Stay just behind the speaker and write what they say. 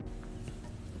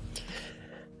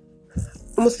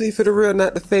I'm gonna speak for the real,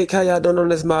 not the fake. How y'all doing on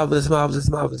this marvelous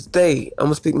day? I'm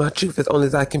gonna speak my truth as only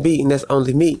as I can be, and that's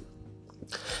only me.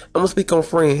 I'm gonna speak on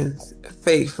friends,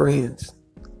 fake friends.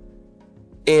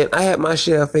 And I had my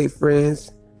share of fake friends,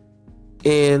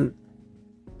 and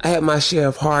I had my share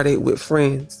of heartache with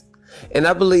friends. And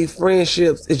I believe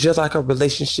friendships is just like a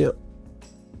relationship.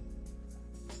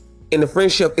 And the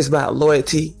friendship is about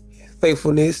loyalty,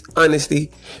 faithfulness,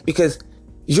 honesty, because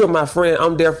you're my friend.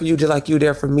 I'm there for you just like you're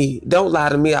there for me. Don't lie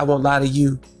to me. I won't lie to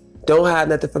you. Don't hide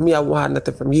nothing from me. I won't hide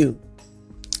nothing from you.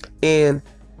 And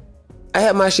I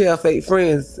had my share of fake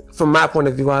friends. From my point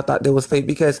of view, I thought they was fake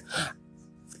because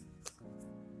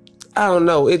I don't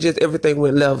know. It just, everything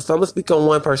went left. So I'm going to speak on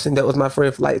one person that was my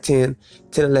friend for like 10,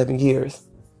 11 years.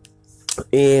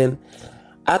 And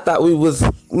I thought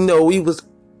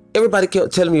everybody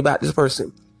kept telling me about this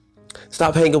person.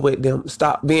 Stop hanging with them.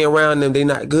 Stop being around them. They're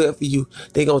not good for you.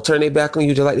 They gonna turn their back on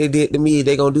you just like they did to me.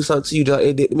 They gonna do something to you just like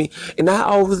they did to me. And I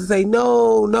always say,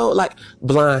 no, like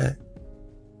blind.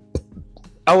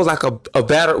 I was like a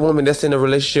battered woman that's in a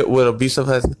relationship with an abusive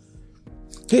husband.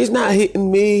 He's not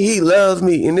hitting me. He loves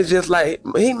me. And it's just like,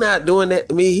 he not doing that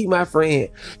to me. He my friend.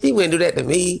 He wouldn't do that to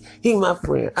me. He my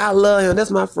friend. I love him.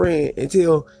 That's my friend.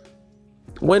 Until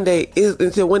one day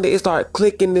it started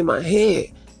clicking in my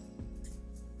head.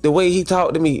 The way he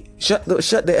talked to me, shut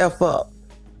the F up.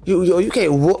 You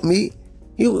can't whoop me.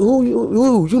 You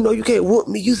know you can't whoop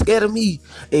me. You scared of me.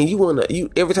 And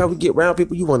every time we get around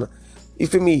people, you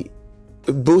feel me,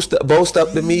 boast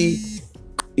up to me.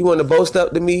 You wanna boast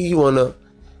up to me. You wanna,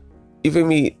 you feel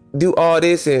me, do all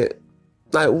this. And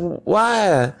like,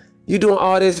 why you doing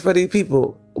all this for these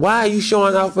people? Why are you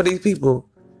showing out for these people?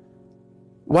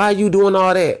 Why are you doing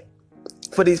all that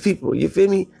for these people? You feel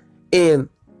me? And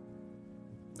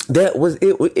that was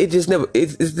it. It just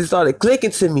started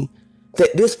clicking to me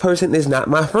that this person is not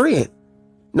my friend.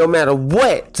 No matter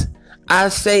what I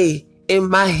say in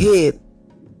my head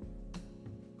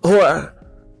or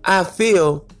I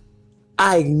feel,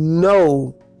 I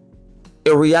know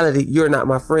in reality you're not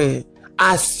my friend.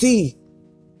 I see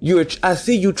you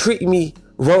treat me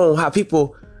wrong, how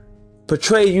people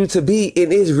portray you to be,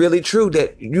 and it's really true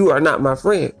that you are not my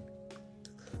friend.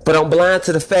 But I'm blind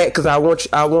to the fact because I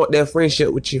want that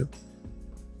friendship with you.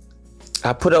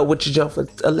 I put up with your junk for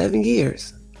 11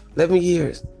 years. 11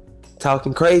 years.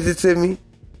 Talking crazy to me.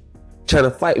 Trying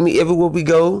to fight me everywhere we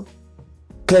go.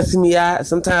 Cussing me out.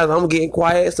 Sometimes I'm getting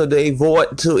quiet so to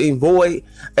avoid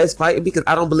us fighting, because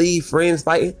I don't believe friends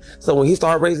fighting. So when he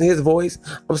started raising his voice,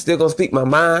 I'm still going to speak my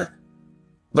mind.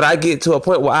 But I get to a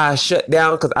point where I shut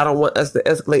down because I don't want us to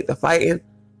escalate the fighting.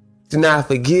 Then I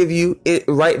forgive you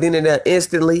right then and there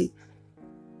instantly.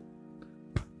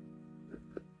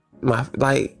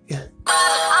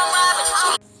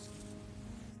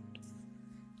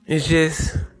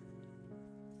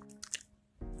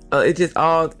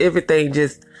 Everything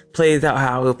just plays out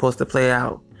how it was supposed to play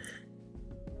out.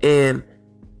 And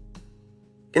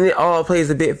it all plays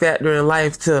a big factor in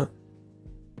life to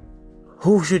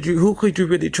who could you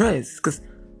really trust? Because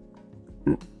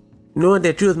knowing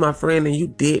that you was my friend and you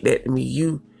did that to me,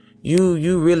 you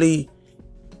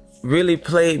really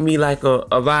played me like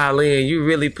a violin. You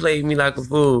really played me like a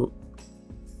fool.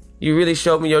 You really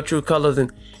showed me your true colors and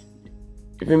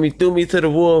threw me to the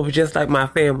wolves just like my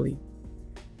family.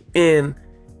 And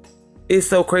it's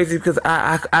so crazy because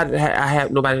I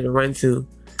have nobody to run to.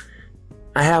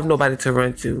 I have nobody to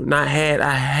run to. I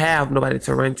have nobody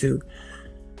to run to.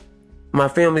 My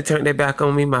family turned their back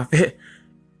on me. My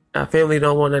family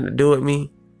don't want nothing to do with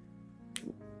me.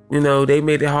 They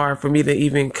made it hard for me to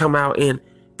even come out and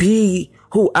be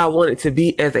who I wanted to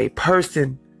be as a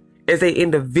person, as an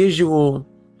individual,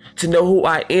 to know who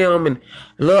I am and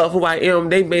love who I am.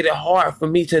 They made it hard for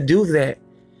me to do that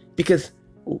because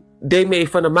they made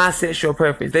fun of my sexual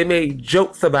preference. They made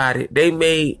jokes about it. They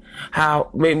made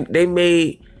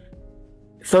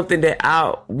something that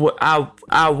what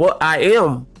I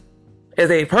am as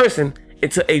a person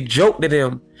into a joke to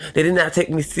them. They did not take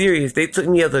me serious. They took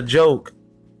me as a joke.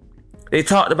 They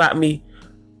talked about me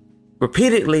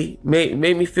repeatedly, made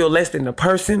me feel less than a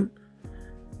person.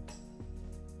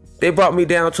 They brought me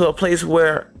down to a place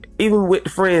where even with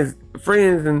friends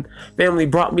and family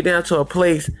brought me down to a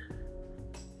place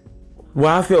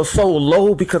where I felt so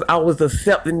low because I was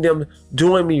accepting them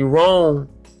doing me wrong.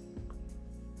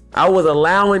 I was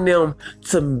allowing them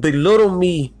to belittle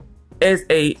me as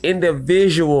a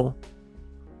individual.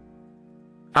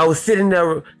 I was sitting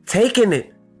there taking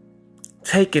it,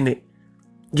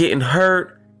 getting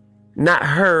hurt, not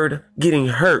heard, getting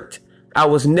hurt. I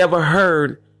was never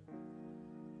heard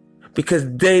because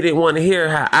they didn't want to hear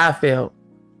how I felt.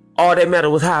 All that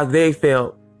mattered was how they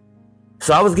felt.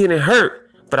 So I was getting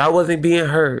hurt, but I wasn't being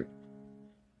heard.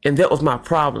 And that was my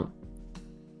problem.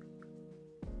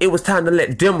 It was time to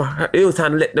let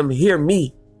them hear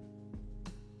me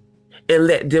and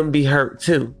let them be hurt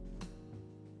too.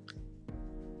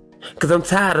 Cause I'm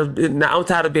tired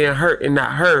of being hurt and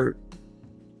not heard,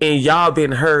 and y'all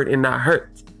being heard and not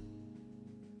hurt.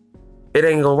 It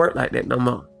ain't gonna work like that no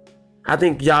more. I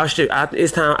think y'all should. I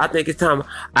think it's time.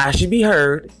 I should be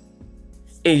heard,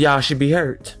 and y'all should be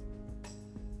hurt.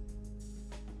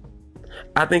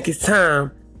 I think it's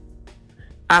time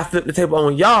I flip the table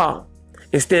on y'all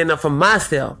and stand up for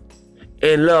myself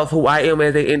and love who I am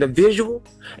as an individual,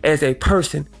 as a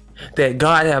person that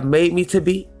God have made me to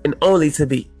be and only to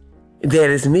be. That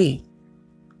is me.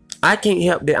 I can't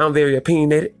help that I'm very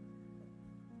opinionated.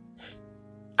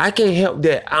 I can't help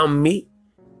that I'm me.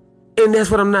 And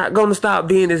that's what I'm not going to stop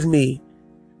being, is me.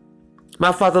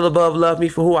 My Father above loved me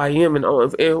for who I am, and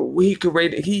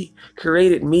He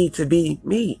created me to be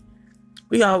me.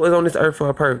 We always on this earth for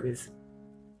a purpose.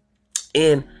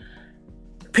 And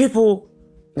people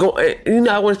go, I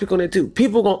want to speak on that too.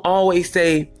 People gonna always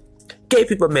say gay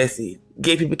people messy,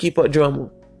 gay people keep up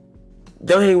drama.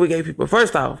 Don't hang with gay people.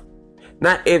 First off,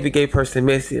 not every gay person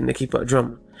messy and they keep up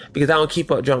drama, because I don't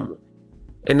keep up drama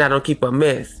and I don't keep up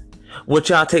mess. What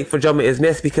y'all take for drama is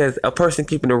mess, because a person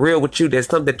keeping it real with you, there's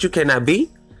something that you cannot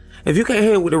be. If you can't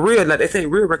hang with the real, like they say,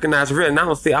 real recognize real, and I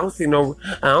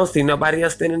don't see nobody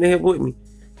else standing there with me.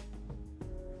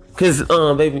 Cause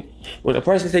baby, when a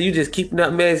person say you just keeping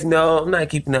up mess, no, I'm not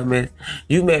keeping up mess.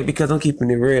 You mad because I'm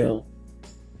keeping it real.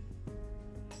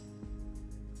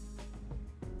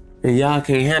 And y'all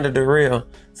can't handle the real.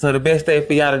 So the best thing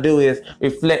for y'all to do is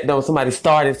reflect on somebody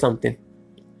starting something.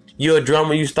 You're a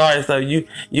drummer, you started something,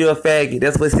 you're a faggot.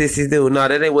 That's what sissies do. No,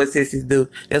 that ain't what sissies do.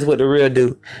 That's what the real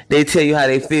do. They tell you how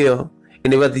they feel.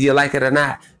 And whether you like it or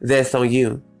not, that's on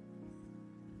you.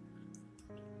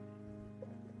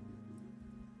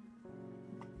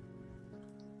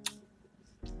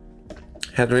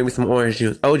 Have to drink me some orange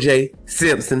juice. OJ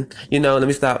Simpson. Let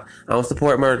me stop. I don't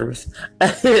support murderers.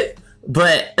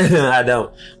 But I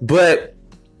don't. But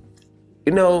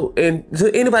and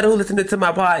to anybody who listened to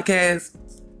my podcast,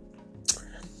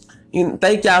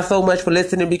 thank y'all so much for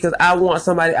listening, because I want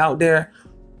somebody out there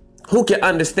who can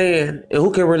understand and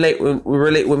who can relate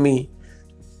with me.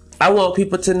 I want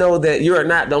people to know that you're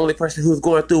not the only person who's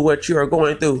going through what you are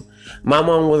going through. My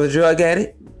mom was a drug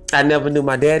addict. I never knew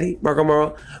my daddy. My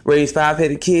grandma raised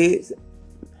 5 kids.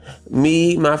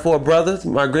 Me, my 4 brothers.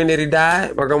 My granddaddy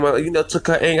died. My grandma, took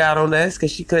her anger out on us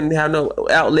because she couldn't have no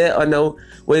outlet or no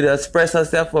way to express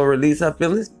herself or release her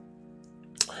feelings.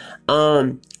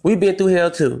 We've been through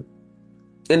hell too.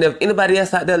 And if anybody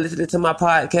else out there listening to my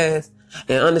podcast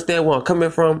and understand where I'm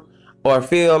coming from, or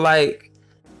feel like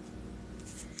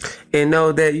and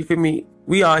know that, you feel me,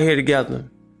 we all here together.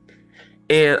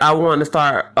 And I want to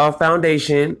start a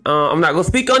foundation. I'm not gonna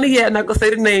speak on it yet. I'm not gonna say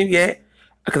the name yet,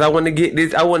 because I want to get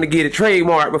this. I want to get it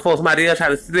trademarked before somebody else try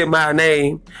to slip my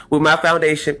name with my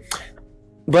foundation.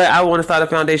 But I want to start a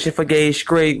foundation for gay,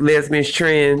 straight, lesbians,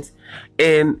 trans,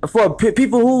 and for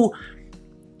people who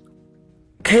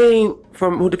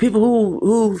the people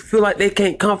who feel like they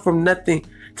can't come from nothing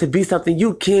to be something.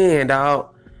 You can, dog.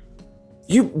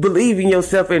 You believe in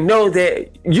yourself and know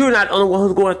that you're not the only one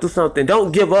who's going through something.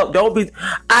 Don't give up.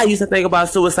 I used to think about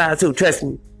suicide too. Trust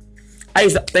me. I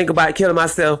used to think about killing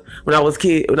myself when I was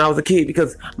a kid,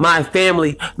 because my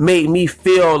family made me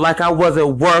feel like I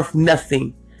wasn't worth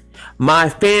nothing. My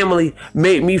family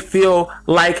made me feel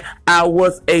like I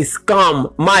was a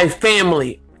scum. My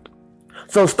family.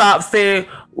 So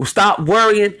stop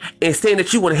worrying and saying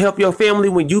that you want to help your family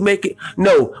when you make it.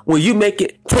 No, when you make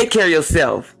it, take care of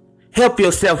yourself. Help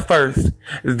yourself first,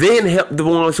 then help the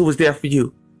ones who was there for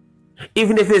you.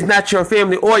 Even if it's not your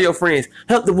family or your friends,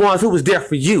 help the ones who was there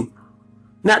for you.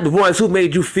 Not the ones who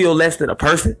made you feel less than a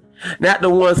person. Not the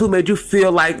ones who made you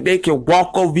feel like they can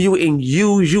walk over you and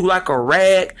use you like a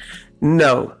rag.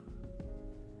 No.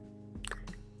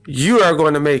 You are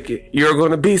going to make it. You're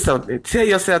going to be something. Tell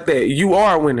yourself that you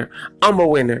are a winner. I'm a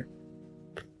winner.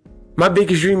 My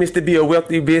biggest dream is to be a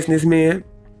wealthy businessman,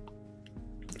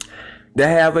 to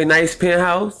have a nice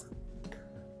penthouse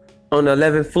on the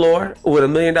 11th floor with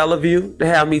 $1 million view, to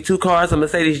have me 2 cars, a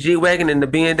Mercedes G-Wagon and the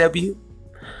BMW,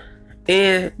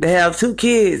 and to have 2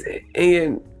 kids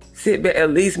and sit back,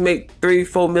 at least make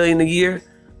 $3-4 million a year,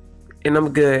 and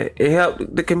I'm good. And help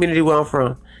the community where I'm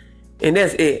from. And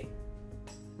that's it.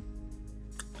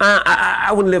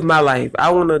 I want to live my life. I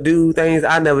want to do things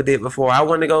I never did before. I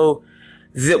want to go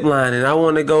zip lining. I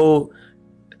want to go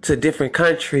to different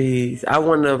countries. I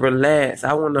want to relax.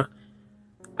 I want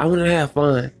to have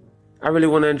fun. I really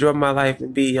want to enjoy my life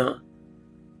and be young.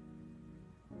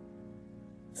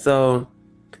 So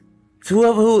to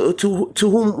whoever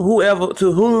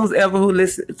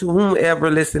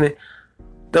whomever listening,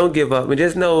 don't give up and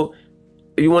just know,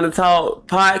 if you want to talk,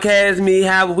 podcast me,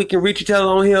 however we can reach each other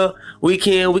on here. We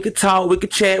can talk, we can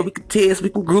chat, we can text, we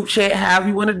can group chat, however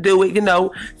you want to do it,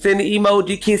 send the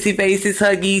emoji, kissy faces,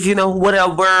 huggies,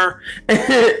 whatever.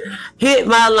 Hit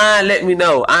my line, let me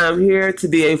know. I am here to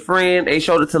be a friend, a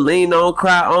shoulder to lean on,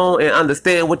 cry on, and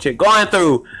understand what you're going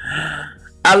through.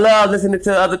 I love listening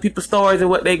to other people's stories and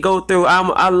what they go through.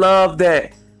 I love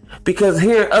that, because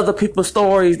hearing other people's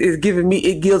stories it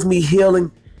gives me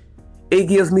healing. It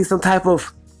gives me some type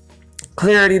of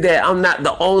clarity that I'm not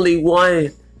the only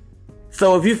one.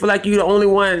 So if you feel like you're the only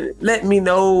one, let me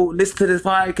know. Listen to this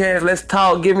podcast. Let's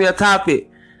talk. Give me a topic.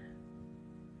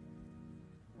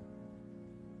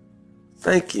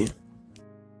 Thank you.